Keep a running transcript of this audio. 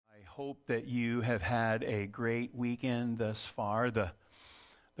hope that you have had a great weekend thus far. The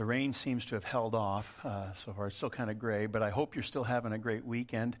rain seems to have held off so far. It's still kind of gray, but I hope you're still having a great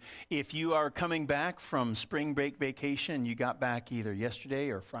weekend. If you are coming back from spring break vacation, you got back either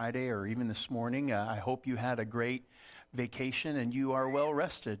yesterday or Friday or even this morning, I hope you had a great vacation and you are well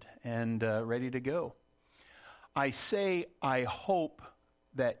rested and ready to go. I say I hope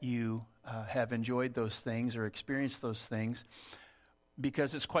that you have enjoyed those things or experienced those things,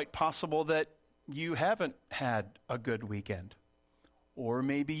 because it's quite possible that you haven't had a good weekend. Or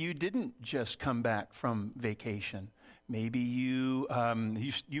maybe you didn't just come back from vacation. Maybe you've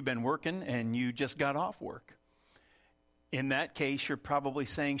been working and you just got off work. In that case, you're probably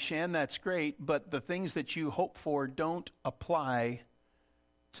saying, Shan, that's great, but the things that you hope for don't apply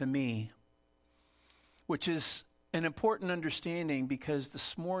to me. Which is an important understanding, because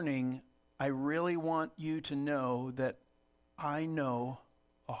this morning I really want you to know that I know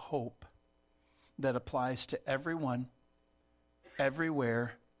a hope that applies to everyone,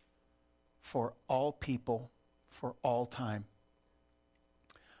 everywhere, for all people, for all time.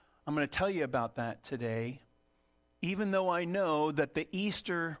 I'm going to tell you about that today, even though I know that the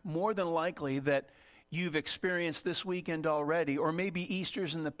Easter, more than likely, that you've experienced this weekend already, or maybe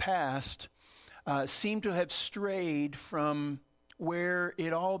Easters in the past, seem to have strayed from where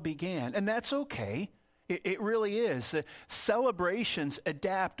it all began. And that's okay. It really is. The celebrations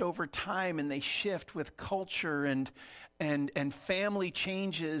adapt over time, and they shift with culture and family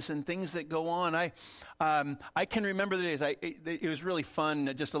changes and things that go on. I can remember the days. It was really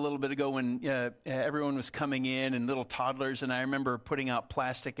fun just a little bit ago when everyone was coming in and little toddlers, and I remember putting out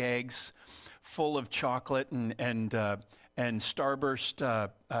plastic eggs full of chocolate and Starburst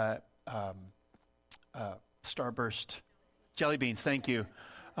jelly beans. Thank you.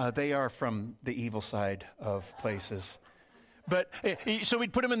 They are from the evil side of places. But so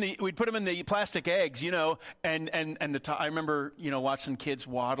we'd put them in the plastic eggs, and I remember, watching kids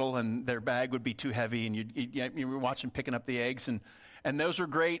waddle and their bag would be too heavy, and you were watching picking up the eggs, and those were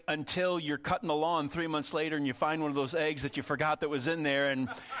great until you're cutting the lawn 3 months later and you find one of those eggs that you forgot that was in there, and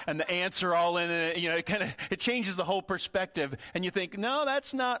the ants are all in it. It changes the whole perspective, and you think, no,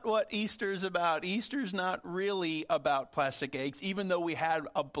 that's not what Easter's about. Easter's not really about plastic eggs, even though we had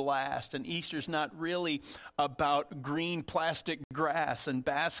a blast. And Easter's not really about green plastic grass and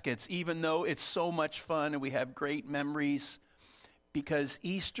baskets, even though it's so much fun and we have great memories. Because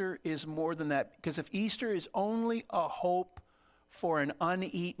Easter is more than that. Because if Easter is only a hope for an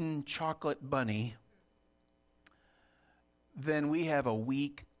uneaten chocolate bunny, then we have a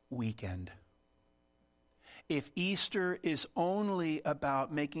weak weekend. If Easter is only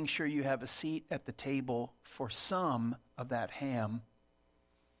about making sure you have a seat at the table for some of that ham,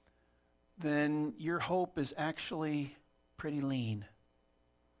 then your hope is actually pretty lean.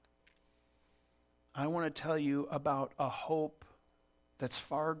 I want to tell you about a hope that's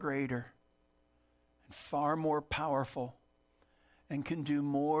far greater and far more powerful and can do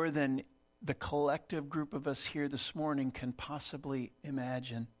more than the collective group of us here this morning can possibly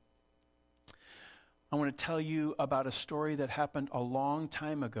imagine. I want to tell you about a story that happened a long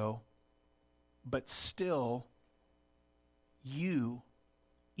time ago, but still, you,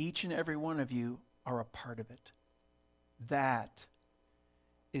 each and every one of you, are a part of it. That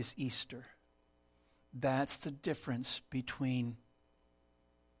is Easter. That's the difference between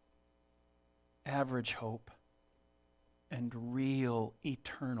average hope and real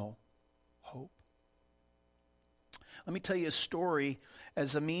eternal hope. Let me tell you a story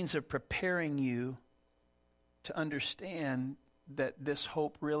as a means of preparing you to understand that this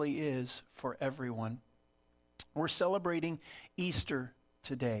hope really is for everyone. We're celebrating Easter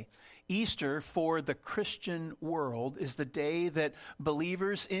today. Easter for the Christian world is the day that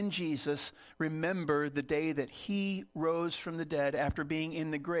believers in Jesus remember the day that he rose from the dead after being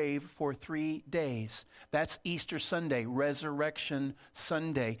in the grave for 3 days. That's Easter Sunday, Resurrection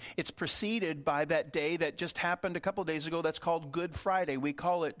Sunday. It's preceded by that day that just happened a couple days ago that's called Good Friday. We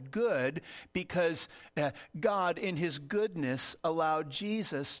call it good because God in his goodness allowed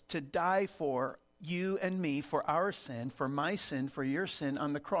Jesus to die for you and me, for our sin, for my sin, for your sin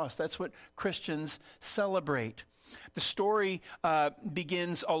on the cross. That's what Christians celebrate. The story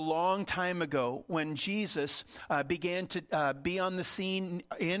begins a long time ago when Jesus began to be on the scene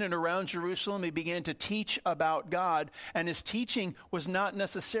in and around Jerusalem. He began to teach about God, and his teaching was not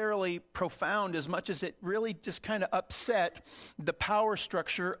necessarily profound as much as it really just kind of upset the power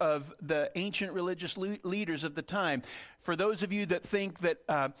structure of the ancient religious leaders of the time. For those of you that think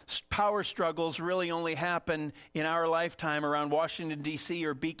that power struggles really only happen in our lifetime around Washington, D.C.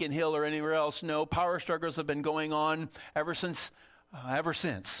 or Beacon Hill or anywhere else, no, power struggles have been going on ever since.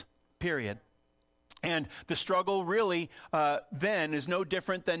 period. And the struggle really then is no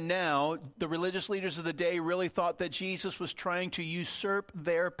different than now. The religious leaders of the day really thought that Jesus was trying to usurp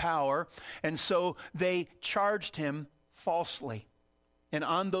their power, and so they charged him falsely. And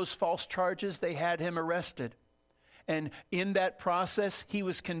on those false charges, they had him arrested. And in that process, he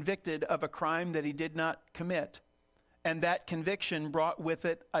was convicted of a crime that he did not commit. And that conviction brought with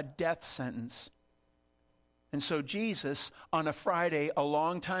it a death sentence. And so Jesus, on a Friday a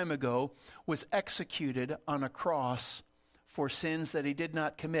long time ago, was executed on a cross for sins that he did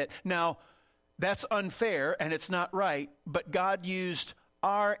not commit. Now, that's unfair and it's not right, but God used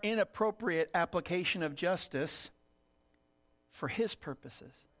our inappropriate application of justice for his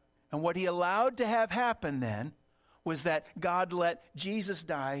purposes. And what he allowed to have happen then was that God let Jesus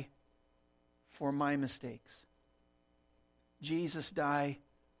die for my mistakes. Jesus die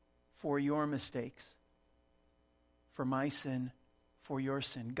for your mistakes. For my sin, for your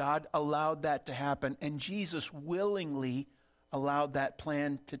sin. God allowed that to happen, and Jesus willingly allowed that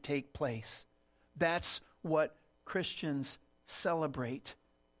plan to take place. That's what Christians celebrate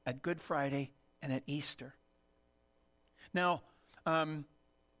at Good Friday and at Easter. Now,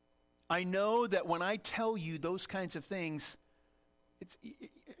 I know that when I tell you those kinds of things,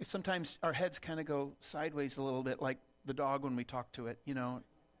 sometimes our heads kind of go sideways a little bit, like the dog when we talk to it,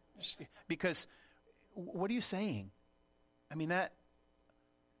 because what are you saying? I mean, that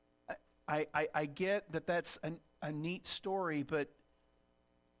I get that that's a neat story, but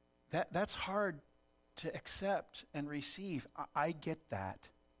that's hard to accept and receive. I get that.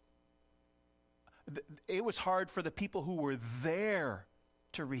 It was hard for the people who were there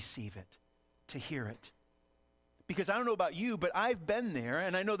to receive it, to hear it. Because I don't know about you, but I've been there,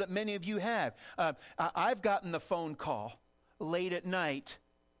 and I know that many of you have. I've gotten the phone call late at night,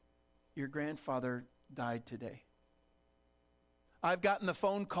 your grandfather died today. I've gotten the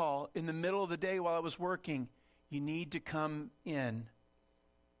phone call in the middle of the day while I was working, you need to come in.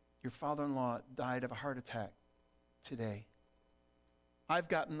 Your father-in-law died of a heart attack today. I've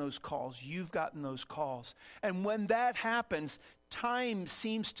gotten those calls. You've gotten those calls. And when that happens, time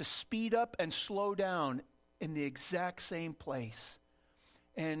seems to speed up and slow down in the exact same place.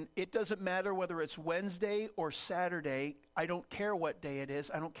 And it doesn't matter whether it's Wednesday or Saturday. I don't care what day it is.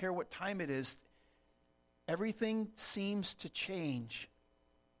 I don't care what time it is. Everything seems to change.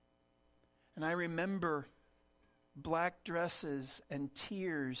 And I remember black dresses and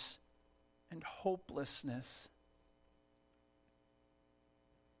tears and hopelessness.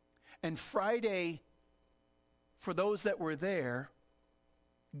 And Friday, for those that were there,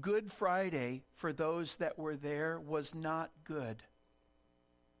 Good Friday, for those that were there, was not good.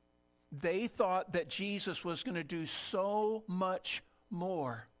 They thought that Jesus was going to do so much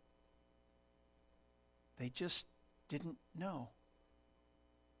more. They just didn't know.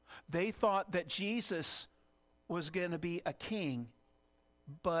 They thought that Jesus was going to be a king,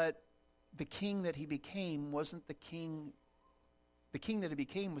 but the king that he became wasn't the king. The king that he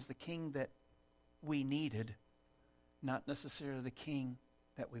became was the king that we needed, not necessarily the king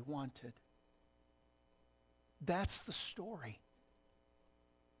that we wanted. That's the story.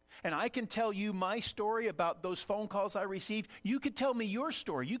 And I can tell you my story about those phone calls I received. You could tell me your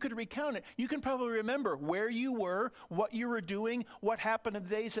story. You could recount it. You can probably remember where you were, what you were doing, what happened in the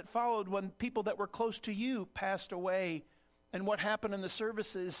days that followed when people that were close to you passed away, and what happened in the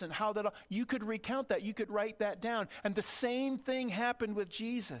services and how that. You could recount that. You could write that down. And the same thing happened with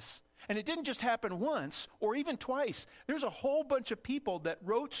Jesus. And it didn't just happen once or even twice. There's a whole bunch of people that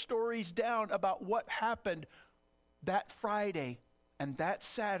wrote stories down about what happened that Friday and that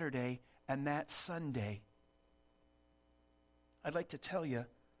Saturday and that Sunday. I'd like to tell you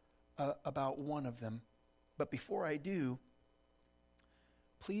about one of them. But before I do,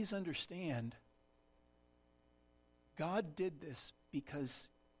 please understand, God did this because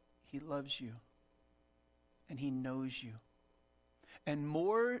he loves you and he knows you. And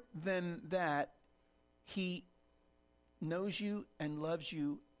more than that, he knows you and loves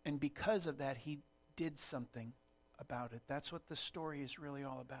you, and because of that, he did something about it. That's what the story is really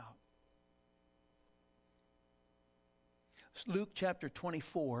all about. It's Luke chapter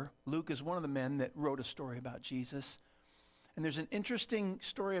 24. Luke is one of the men that wrote a story about Jesus. And there's an interesting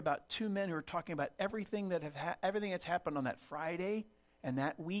story about two men who are talking about everything that's happened on that Friday and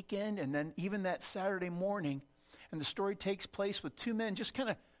that weekend and then even that Saturday morning. And the story takes place with two men just kind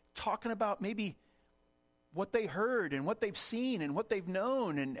of talking about maybe what they heard and what they've seen and what they've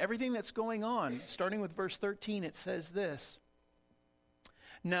known and everything that's going on. Starting with verse 13, it says this.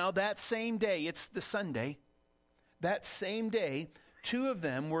 Now that same day, it's the Sunday, that same day, two of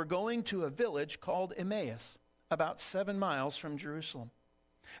them were going to a village called Emmaus, about 7 miles from Jerusalem.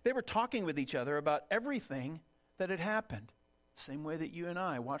 They were talking with each other about everything that had happened. Same way that you and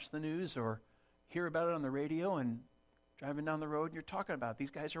I watch the news or hear about it on the radio and driving down the road and you're talking about it.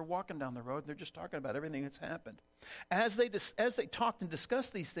 These guys are walking down the road and they're just talking about everything that's happened. As they talked and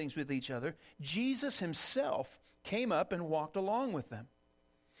discussed these things with each other, Jesus himself came up and walked along with them.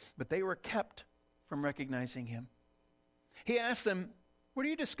 But they were kept from recognizing him. He asked them, "What are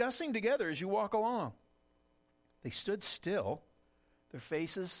you discussing together as you walk along?" They stood still, their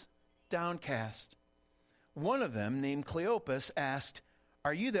faces downcast. One of them, named Cleopas, asked,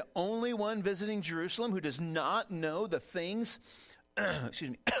 "Are you the only one visiting Jerusalem who does not know the things,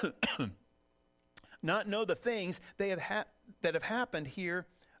 not know the things that have happened here,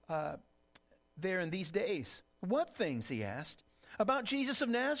 there in these days?" "What things?" he asked. "About Jesus of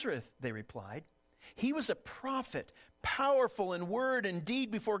Nazareth," they replied. "He was a prophet, powerful in word and deed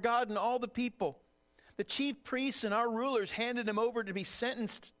before God and all the people. The chief priests and our rulers handed him over to be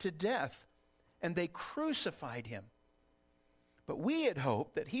sentenced to death, and they crucified him. But we had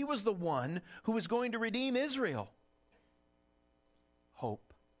hoped that he was the one who was going to redeem Israel."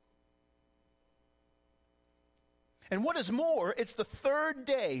 Hope. And what is more, it's the third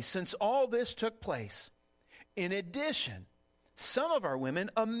day since all this took place. In addition, some of our women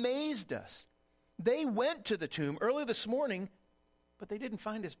amazed us. They went to the tomb early this morning, but they didn't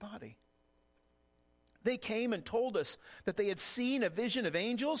find his body. They came and told us that they had seen a vision of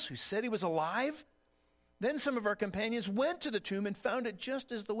angels who said he was alive. Then some of our companions went to the tomb and found it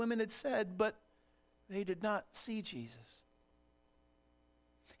just as the women had said, but they did not see Jesus.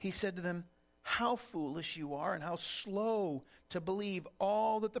 He said to them, "How foolish you are and how slow to believe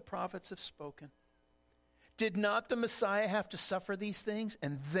all that the prophets have spoken. Did not the Messiah have to suffer these things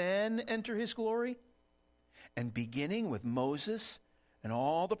and then enter his glory?" And beginning with Moses and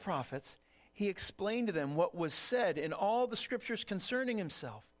all the prophets, he explained to them what was said in all the scriptures concerning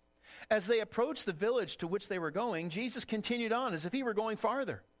himself. As they approached the village to which they were going, Jesus continued on as if he were going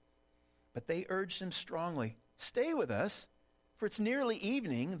farther. But they urged him strongly, "Stay with us, for it's nearly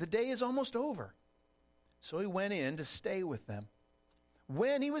evening. The day is almost over." So he went in to stay with them.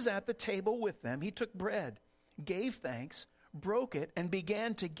 When he was at the table with them, he took bread, gave thanks, broke it, and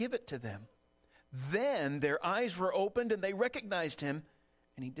began to give it to them. Then their eyes were opened and they recognized him,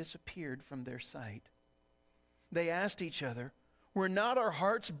 and he disappeared from their sight. They asked each other, "Were not our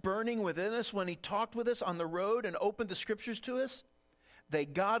hearts burning within us when he talked with us on the road and opened the scriptures to us?" They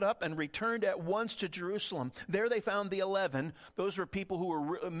got up and returned at once to Jerusalem. There they found the 11. Those were people who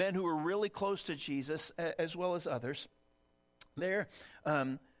were men who were really close to Jesus, as well as others. There,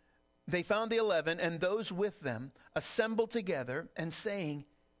 they found the 11 and those with them assembled together and saying,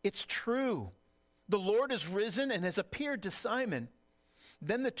 "It's true. The Lord is risen and has appeared to Simon."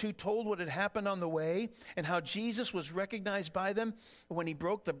 Then the two told what had happened on the way and how Jesus was recognized by them when he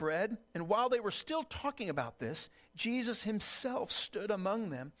broke the bread. And while they were still talking about this, Jesus himself stood among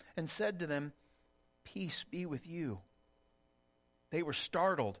them and said to them, "Peace be with you." They were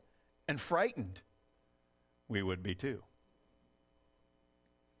startled and frightened. We would be too.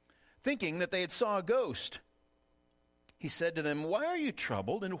 Thinking that they had saw a ghost. He said to them, "Why are you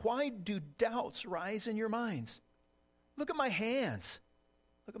troubled and why do doubts rise in your minds? Look at my hands.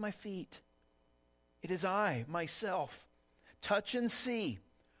 Look at my feet. It is I, myself. Touch and see.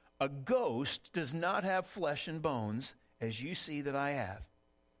 A ghost does not have flesh and bones, as you see that I have."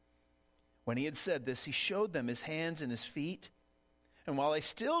 When he had said this, he showed them his hands and his feet. And while they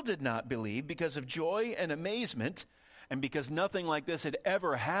still did not believe because of joy and amazement, and because nothing like this had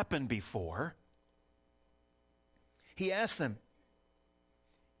ever happened before, he asked them,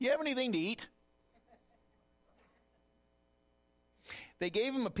 "You have anything to eat?" They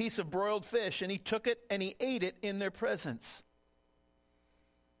gave him a piece of broiled fish, and he took it and he ate it in their presence,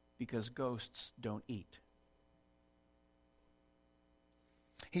 because ghosts don't eat.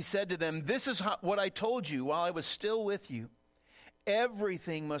 He said to them, "This is what I told you while I was still with you.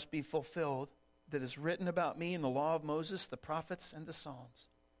 Everything must be fulfilled that is written about me in the law of Moses, the prophets, and the Psalms."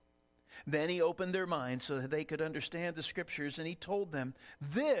 Then he opened their minds so that they could understand the scriptures, and he told them,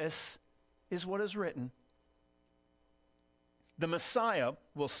 "This is what is written. The Messiah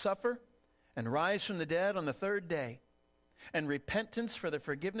will suffer and rise from the dead on the third day, and repentance for the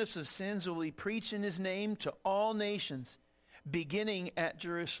forgiveness of sins will be preached in his name to all nations, beginning at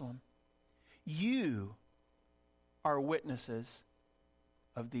Jerusalem. You are witnesses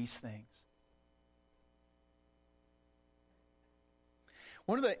of these things."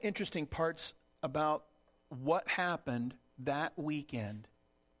 One of the interesting parts about what happened that weekend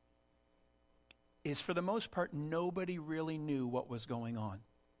is, for the most part, nobody really knew what was going on.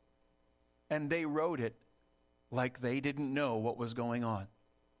 And they wrote it like they didn't know what was going on.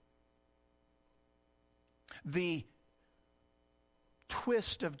 The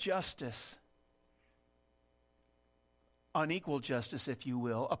twist of justice, unequal justice, if you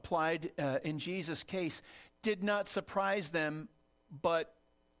will, applied in Jesus' case, did not surprise them, but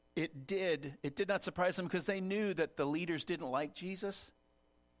it did. It did not surprise them because they knew that the leaders didn't like Jesus,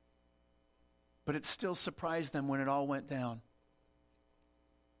 but it still surprised them when it all went down.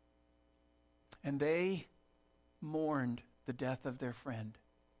 And they mourned the death of their friend,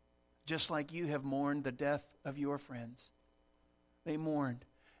 just like you have mourned the death of your friends. They mourned.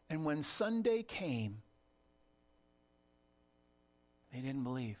 And when Sunday came, they didn't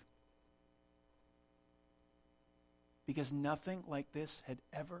believe. Because nothing like this had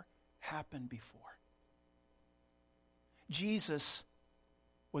ever happened before. Jesus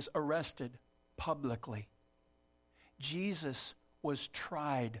was arrested publicly. Jesus was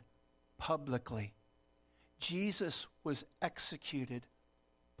tried publicly. Jesus was executed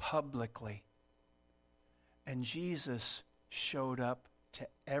publicly. And Jesus showed up to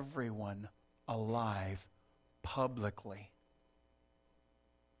everyone alive publicly.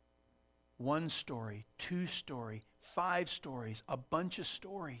 1 story, 2 story, 5 stories, a bunch of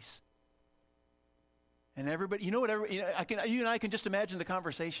stories. And everybody, you know what? You and I can just imagine the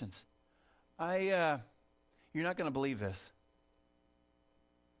conversations. You're not going to believe this,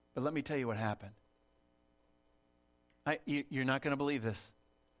 but let me tell you what happened. You're not going to believe this.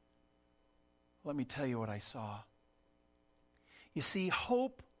 Let me tell you what I saw. You see,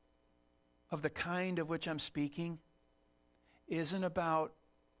 hope of the kind of which I'm speaking isn't about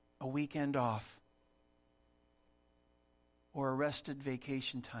a weekend off or a rested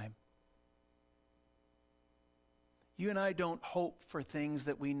vacation time. You and I don't hope for things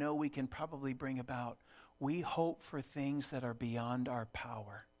that we know we can probably bring about. We hope for things that are beyond our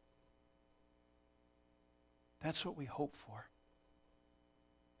power. That's what we hope for.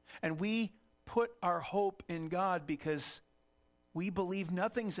 And we put our hope in God because we believe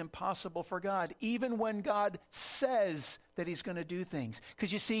nothing's impossible for God, even when God says that he's going to do things.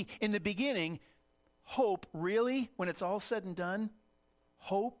 Because you see, in the beginning, hope, really, when it's all said and done,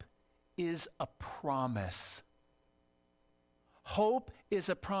 hope is a promise. Hope is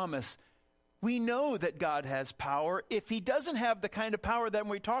a promise. We know that God has power. If he doesn't have the kind of power that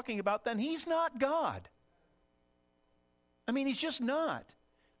we're talking about, then he's not God. I mean, he's just not.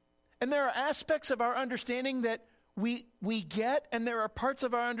 And there are aspects of our understanding that we get, and there are parts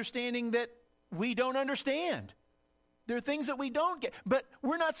of our understanding that we don't understand. There are things that we don't get. But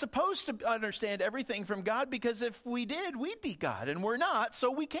we're not supposed to understand everything from God, because if we did, we'd be God. And we're not,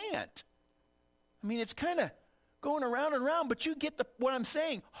 so we can't. I mean, it's kind of going around and around, but you get what I'm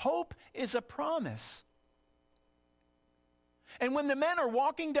saying. Hope is a promise. And when the men are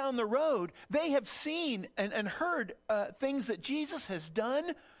walking down the road, they have seen and heard things that Jesus has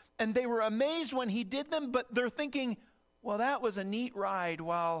done, and they were amazed when he did them, but they're thinking, well, that was a neat ride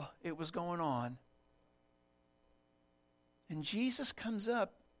while it was going on. And Jesus comes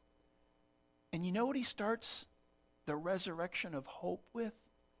up, and you know what he starts the resurrection of hope with?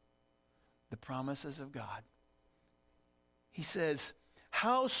 The promises of God. He says,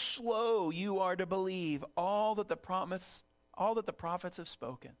 how slow you are to believe all that the prophets have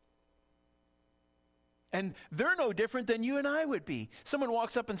spoken. And they're no different than you and I would be. Someone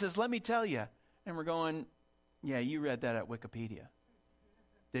walks up and says, let me tell you. And we're going, yeah, you read that at Wikipedia,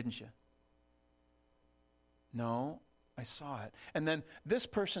 didn't you? No, I saw it. And then this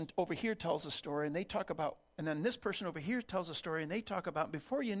person over here tells a story, and they talk about, and then this person over here tells a story, and they talk about,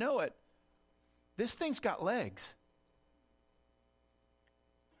 before you know it, this thing's got legs.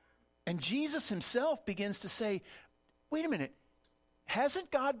 And Jesus himself begins to say, wait a minute,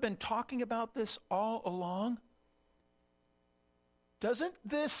 hasn't God been talking about this all along? Doesn't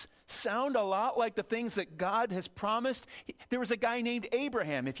this sound a lot like the things that God has promised? There was a guy named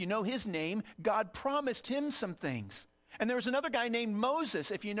Abraham. If you know his name, God promised him some things. And there was another guy named Moses,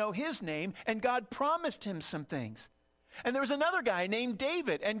 if you know his name, and God promised him some things. And there was another guy named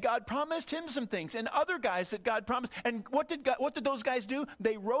David, and God promised him some things, and other guys that God promised. And what did those guys do?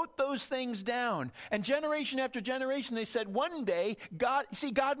 They wrote those things down. And generation after generation, they said, one day, God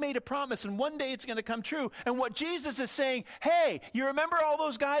made a promise, and one day it's going to come true. And what Jesus is saying, hey, you remember all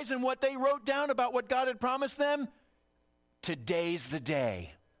those guys and what they wrote down about what God had promised them? Today's the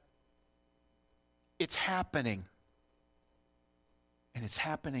day. It's happening. And it's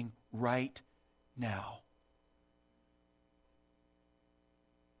happening right now.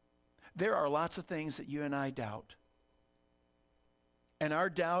 There are lots of things that you and I doubt. And our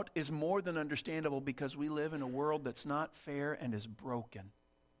doubt is more than understandable because we live in a world that's not fair and is broken.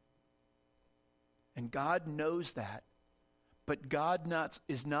 And God knows that. But God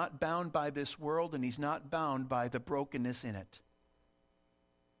is not bound by this world, and he's not bound by the brokenness in it.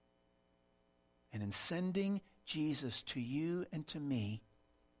 And in sending Jesus to you and to me,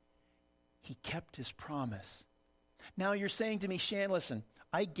 he kept his promise. Now you're saying to me, Shan, listen,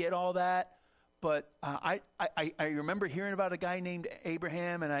 I get all that, but I remember hearing about a guy named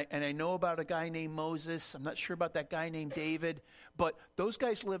Abraham, and I know about a guy named Moses. I'm not sure about that guy named David, but those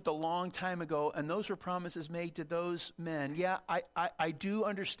guys lived a long time ago, and those were promises made to those men. Yeah, I do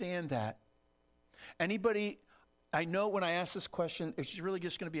understand that. Anybody, I know when I ask this question, it's really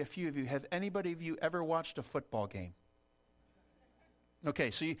just going to be a few of you. Have anybody of you ever watched a football game?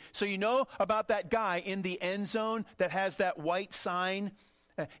 Okay, so you know about that guy in the end zone that has that white sign.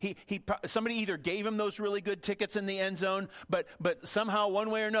 Somebody either gave him those really good tickets in the end zone, but somehow one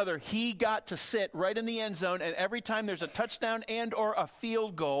way or another he got to sit right in the end zone, and every time there's a touchdown and or a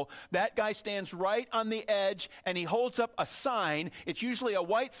field goal, that guy stands right on the edge and he holds up a sign. It's usually a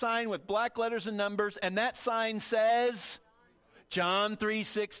white sign with black letters and numbers, and that sign says John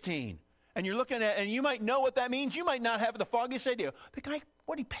 3:16. And you're looking at, and you might know what that means. You might not have the foggiest idea. The guy,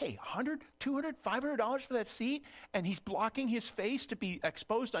 what did he pay? $100, $200, $500 for that seat? And he's blocking his face to be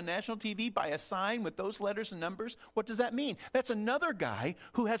exposed on national TV by a sign with those letters and numbers? What does that mean? That's another guy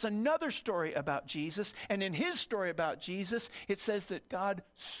who has another story about Jesus. And in his story about Jesus, it says that God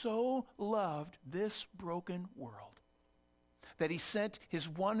so loved this broken world that he sent his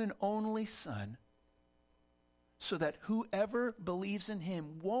one and only Son, so that whoever believes in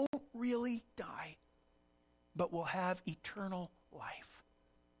him won't really die, but will have eternal life.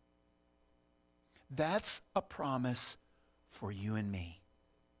 That's a promise for you and me.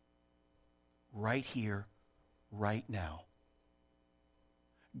 Right here, right now.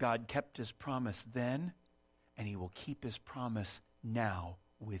 God kept his promise then, and he will keep his promise now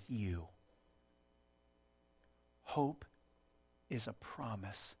with you. Hope is a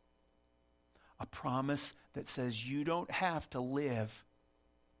promise. A promise that says you don't have to live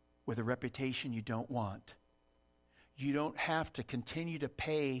with a reputation you don't want. You don't have to continue to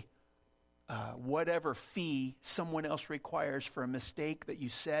pay whatever fee someone else requires for a mistake that you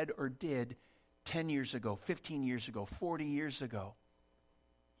said or did 10 years ago, 15 years ago, 40 years ago.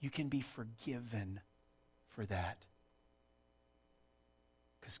 You can be forgiven for that.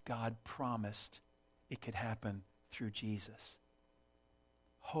 Because God promised it could happen through Jesus.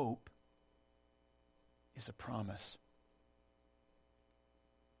 Hope is a promise.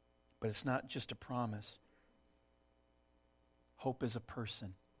 But it's not just a promise. Hope is a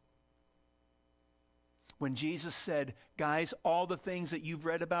person. When Jesus said, guys, all the things that you've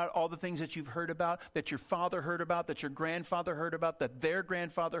read about, all the things that you've heard about, that your father heard about, that your grandfather heard about, that their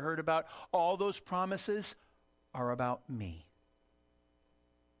grandfather heard about, all those promises are about me.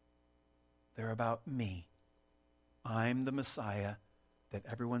 They're about me. I'm the Messiah that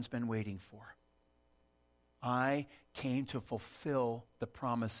everyone's been waiting for. I came to fulfill the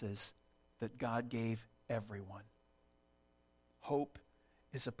promises that God gave everyone. Hope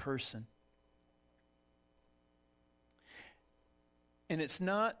is a person. And it's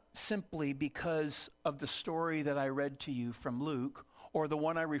not simply because of the story that I read to you from Luke or the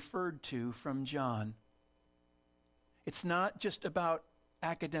one I referred to from John. It's not just about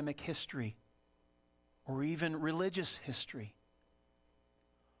academic history or even religious history.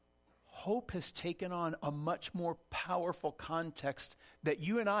 Hope has taken on a much more powerful context that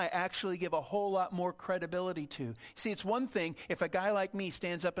you and I actually give a whole lot more credibility to. See, it's one thing if a guy like me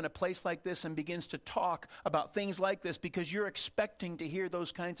stands up in a place like this and begins to talk about things like this because you're expecting to hear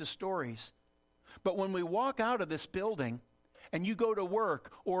those kinds of stories. But when we walk out of this building and you go to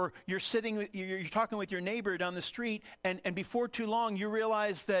work, or you're talking with your neighbor down the street, and before too long you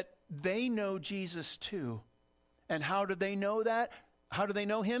realize that they know Jesus too. And how do they know that? How do they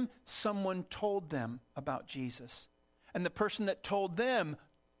know him? Someone told them about Jesus. And the person that told them,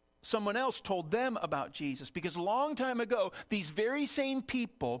 someone else told them about Jesus. Because a long time ago, these very same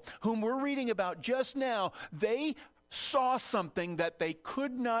people whom we're reading about just now, they saw something that they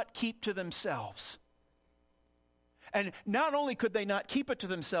could not keep to themselves. And not only could they not keep it to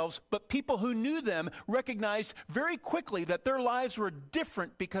themselves, but people who knew them recognized very quickly that their lives were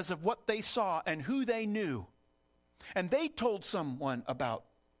different because of what they saw and who they knew. And they told someone about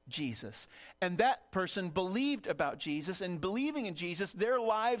Jesus. And that person believed about Jesus. And believing in Jesus, their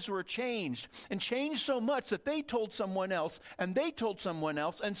lives were changed. And changed so much that they told someone else. And they told someone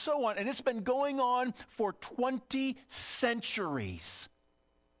else. And so on. And it's been going on for 20 centuries.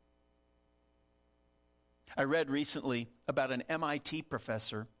 I read recently about an MIT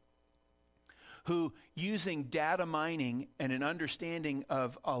professor who, using data mining and an understanding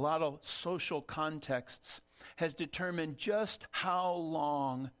of a lot of social contexts, has determined just how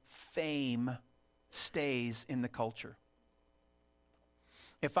long fame stays in the culture.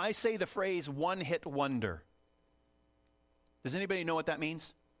 If I say the phrase one-hit wonder, does anybody know what that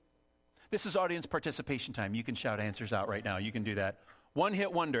means? This is audience participation time. You can shout answers out right now. You can do that.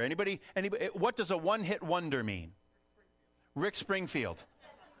 One-hit wonder. Anybody? What does a one-hit wonder mean? Rick Springfield.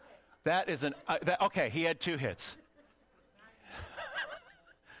 That is okay, he had 2 hits.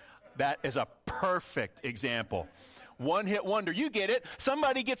 That is a perfect example. One-hit wonder. You get it.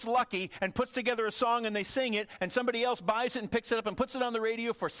 Somebody gets lucky and puts together a song and they sing it, and somebody else buys it and picks it up and puts it on the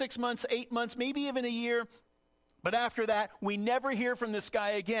radio for 6 months, 8 months, maybe even a year. But after that, we never hear from this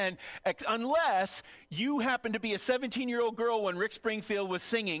guy again, unless you happen to be a 17-year-old girl when Rick Springfield was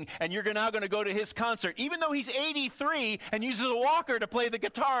singing, and you're now going to go to his concert. Even though he's 83 and uses a walker to play the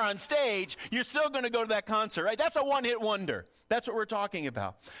guitar on stage, you're still going to go to that concert, right? That's a one-hit wonder. That's what we're talking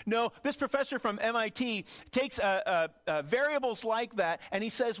about. No, this professor from MIT takes variables like that, and he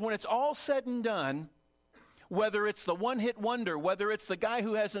says when it's all said and done, whether it's the one-hit wonder, whether it's the guy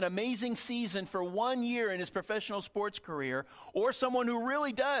who has an amazing season for 1 year in his professional sports career, or someone who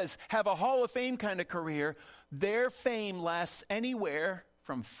really does have a Hall of Fame kind of career, their fame lasts anywhere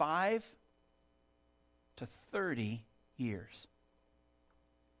from 5 to 30 years.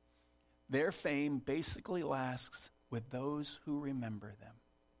 Their fame basically lasts with those who remember them.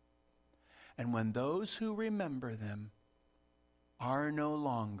 And when those who remember them are no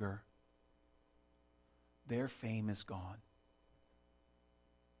longer, their fame is gone.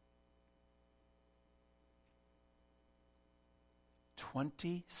 For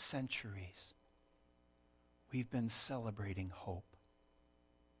 20 centuries, we've been celebrating hope.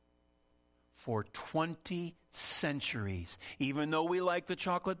 For 20 centuries, even though we like the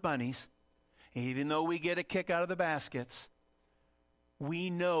chocolate bunnies, even though we get a kick out of the baskets, we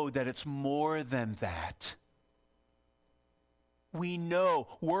know that it's more than that. We know,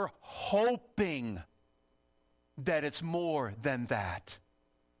 we're hoping that it's more than that.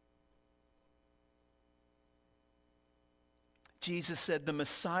 Jesus said the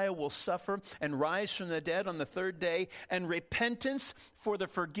Messiah will suffer and rise from the dead on the 3rd day, and repentance for the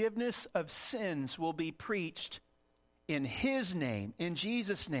forgiveness of sins will be preached in His name, in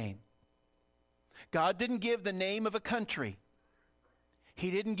Jesus' name. God didn't give the name of a country. He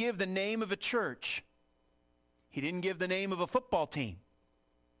didn't give the name of a church. He didn't give the name of a football team.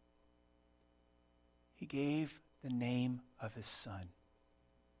 He gave the name of His Son.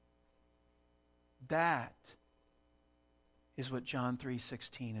 That is what John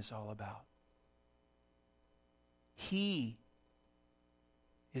 3:16 is all about. He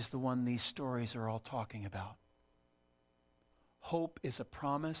is the one these stories are all talking about. Hope is a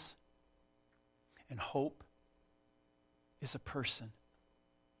promise, and hope is a person.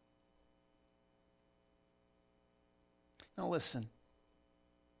 Now listen,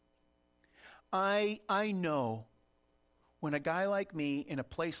 I know when a guy like me in a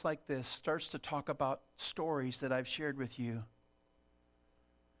place like this starts to talk about stories that I've shared with you,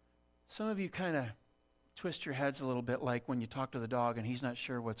 some of you kind of twist your heads a little bit, like when you talk to the dog and he's not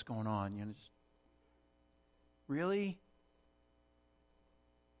sure what's going on. You know, just, really?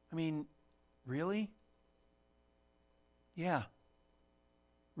 I mean, really? Yeah,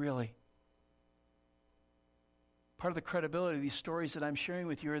 really. Part of the credibility of these stories that I'm sharing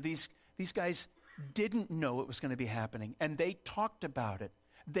with you are these guys didn't know it was going to be happening, and they talked about it.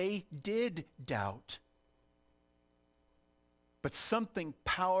 They did doubt. But something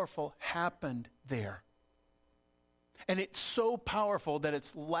powerful happened there. And it's so powerful that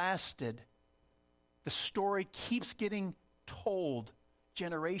it's lasted. The story keeps getting told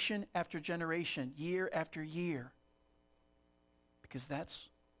generation after generation, year after year. Because that's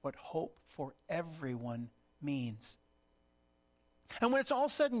what hope for everyone means. And when it's all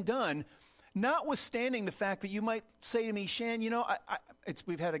said and done, notwithstanding the fact that you might say to me, Shan, you know,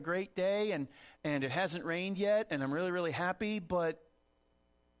 we've had a great day and it hasn't rained yet and I'm really, really happy, but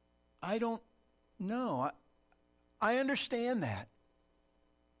I don't know. I understand that.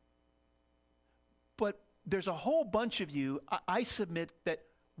 But there's a whole bunch of you, I submit, that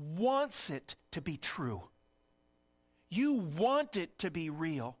wants it to be true. You want it to be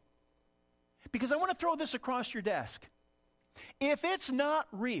real. Because I want to throw this across your desk. If it's not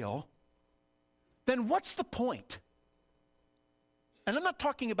real, then what's the point? And I'm not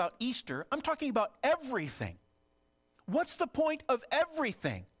talking about Easter. I'm talking about everything. What's the point of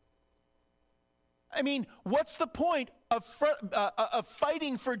everything? I mean, what's the point of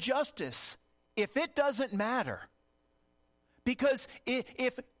fighting for justice if it doesn't matter? Because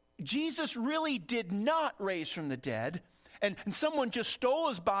if Jesus really did not raise from the dead, and someone just stole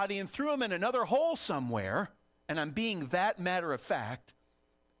his body and threw him in another hole somewhere, and I'm being that matter of fact,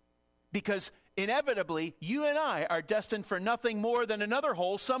 because inevitably you and I are destined for nothing more than another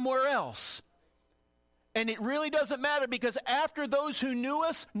hole somewhere else. And it really doesn't matter, because after those who knew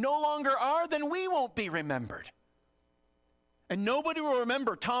us no longer are, then we won't be remembered. And nobody will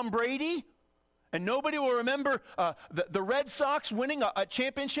remember Tom Brady, and nobody will remember the Red Sox winning a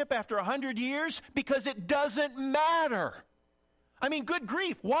championship after 100 years, because it doesn't matter. I mean, good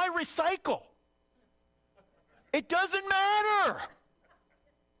grief, why recycle? It doesn't matter.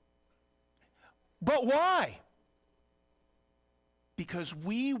 But why? Because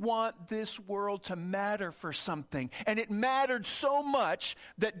we want this world to matter for something. And it mattered so much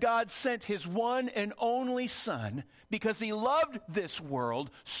that God sent his one and only Son, because he loved this world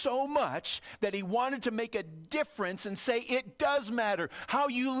so much that he wanted to make a difference and say it does matter. How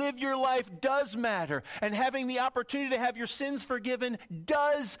you live your life does matter. And having the opportunity to have your sins forgiven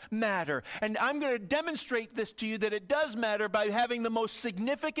does matter. And I'm going to demonstrate this to you, that it does matter, by having the most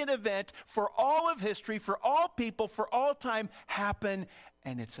significant event for all of history, for all people, for all time happen.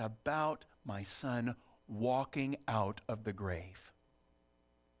 And it's about my Son walking out of the grave.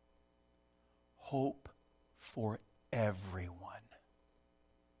 Hope for everyone.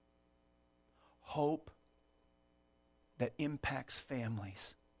 Hope that impacts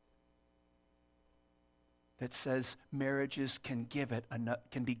families. That says marriages can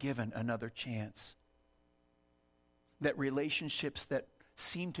be given another chance. That relationships that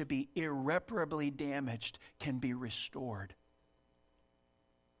seem to be irreparably damaged can be restored.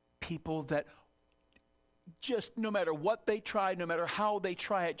 People that just, no matter what they try, no matter how they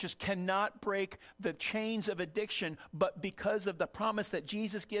try it, just cannot break the chains of addiction, but because of the promise that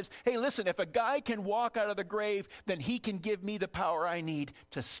Jesus gives, hey, listen, if a guy can walk out of the grave, then he can give me the power I need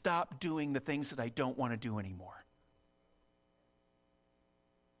to stop doing the things that I don't want to do anymore.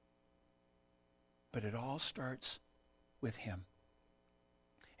 But it all starts with him.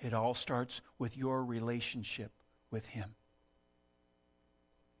 It all starts with your relationship with him.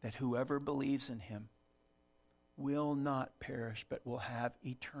 That whoever believes in him will not perish, but will have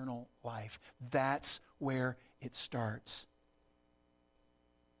eternal life. That's where it starts.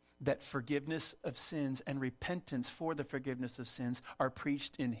 That forgiveness of sins and repentance for the forgiveness of sins are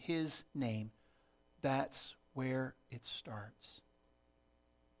preached in his name. That's where it starts.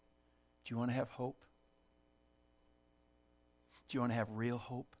 Do you want to have hope? Do you want to have real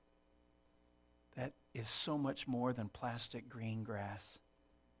hope? That is so much more than plastic green grass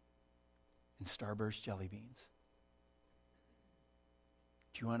and Starburst jelly beans.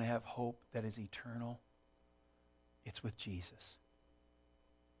 Do you want to have hope that is eternal? It's with Jesus.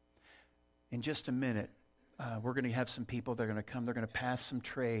 In just a minute, we're going to have some people that are going to come. They're going to pass some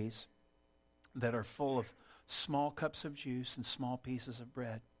trays that are full of small cups of juice and small pieces of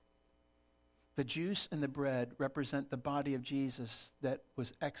bread. The juice and the bread represent the body of Jesus that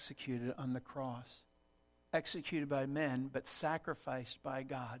was executed on the cross. Executed by men, but sacrificed by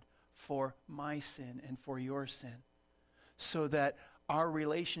God for my sin and for your sin. So that our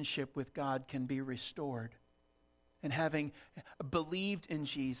relationship with God can be restored. And having believed in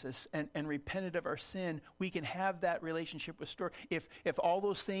Jesus and repented of our sin, we can have that relationship restored. If all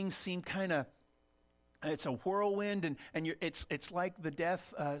those things seem kind of, it's a whirlwind and it's like the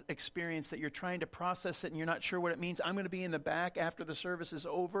death experience that you're trying to process it and you're not sure what it means, I'm going to be in the back after the service is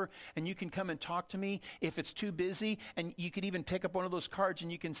over, and you can come and talk to me if it's too busy, and you could even take up one of those cards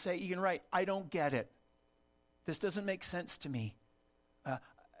and you can write, I don't get it. This doesn't make sense to me.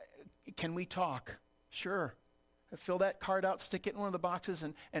 Can we talk? Sure. Fill that card out, stick it in one of the boxes,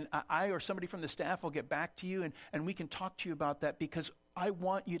 and I or somebody from the staff will get back to you, and we can talk to you about that, because I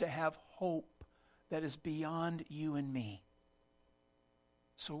want you to have hope that is beyond you and me.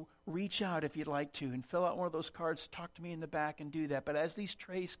 So reach out if you'd like to and fill out one of those cards, talk to me in the back and do that. But as these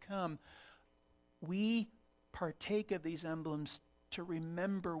trays come, we partake of these emblems to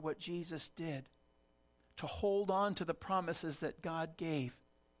remember what Jesus did, to hold on to the promises that God gave,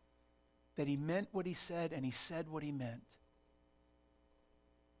 that he meant what he said and he said what he meant.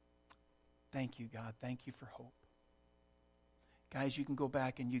 Thank you, God. Thank you for hope. Guys, you can go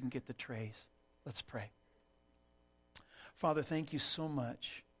back and you can get the trays. Let's pray. Father, thank you so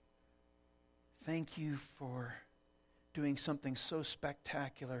much. Thank you for doing something so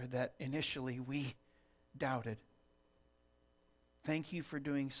spectacular that initially we doubted. Thank you for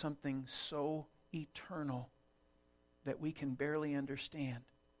doing something so eternal that we can barely understand.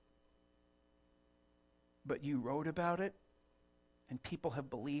 But you wrote about it, and people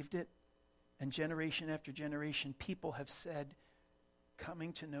have believed it, and generation after generation, people have said,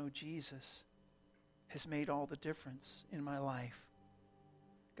 coming to know Jesus has made all the difference in my life.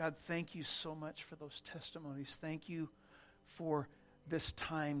 God, thank you so much for those testimonies. Thank you for this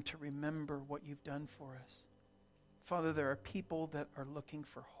time to remember what you've done for us. Father, there are people that are looking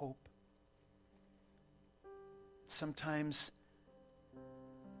for hope. Sometimes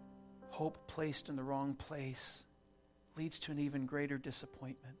hope placed in the wrong place leads to an even greater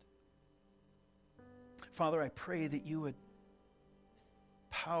disappointment. Father, I pray that you would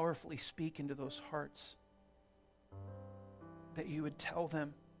powerfully speak into those hearts, that you would tell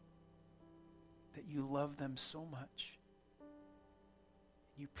them that you love them so much.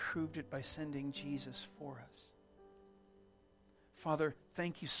 You proved it by sending Jesus for us. Father,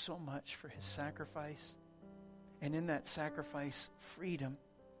 thank you so much for his sacrifice, and in that sacrifice, freedom.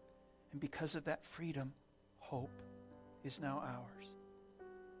 And because of that freedom, hope is now ours.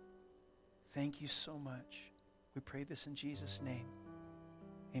 Thank you so much. We pray this in Jesus' name.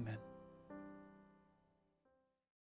 Amen.